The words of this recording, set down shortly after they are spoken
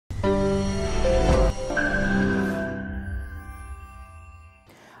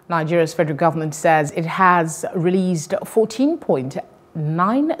Nigeria's federal government says it has released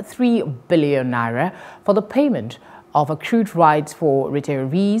 14.93 billion naira for the payment of accrued rights for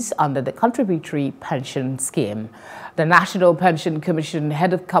retirees under the Contributory Pension Scheme. The National Pension Commission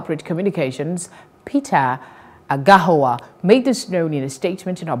Head of Corporate Communications, Peter Agahowa, made this known in a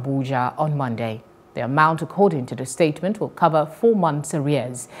statement in Abuja on Monday. The amount, according to the statement, will cover 4 months'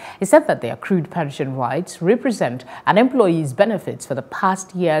 arrears. He said that the accrued pension rights represent an employee's benefits for the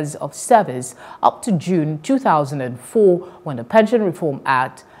past years of service up to June 2004, when the Pension Reform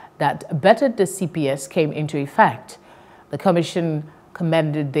Act that bettered the CPS came into effect. The Commission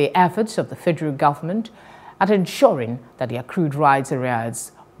commended the efforts of the federal government at ensuring that the accrued rights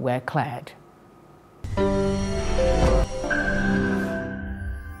arrears were cleared.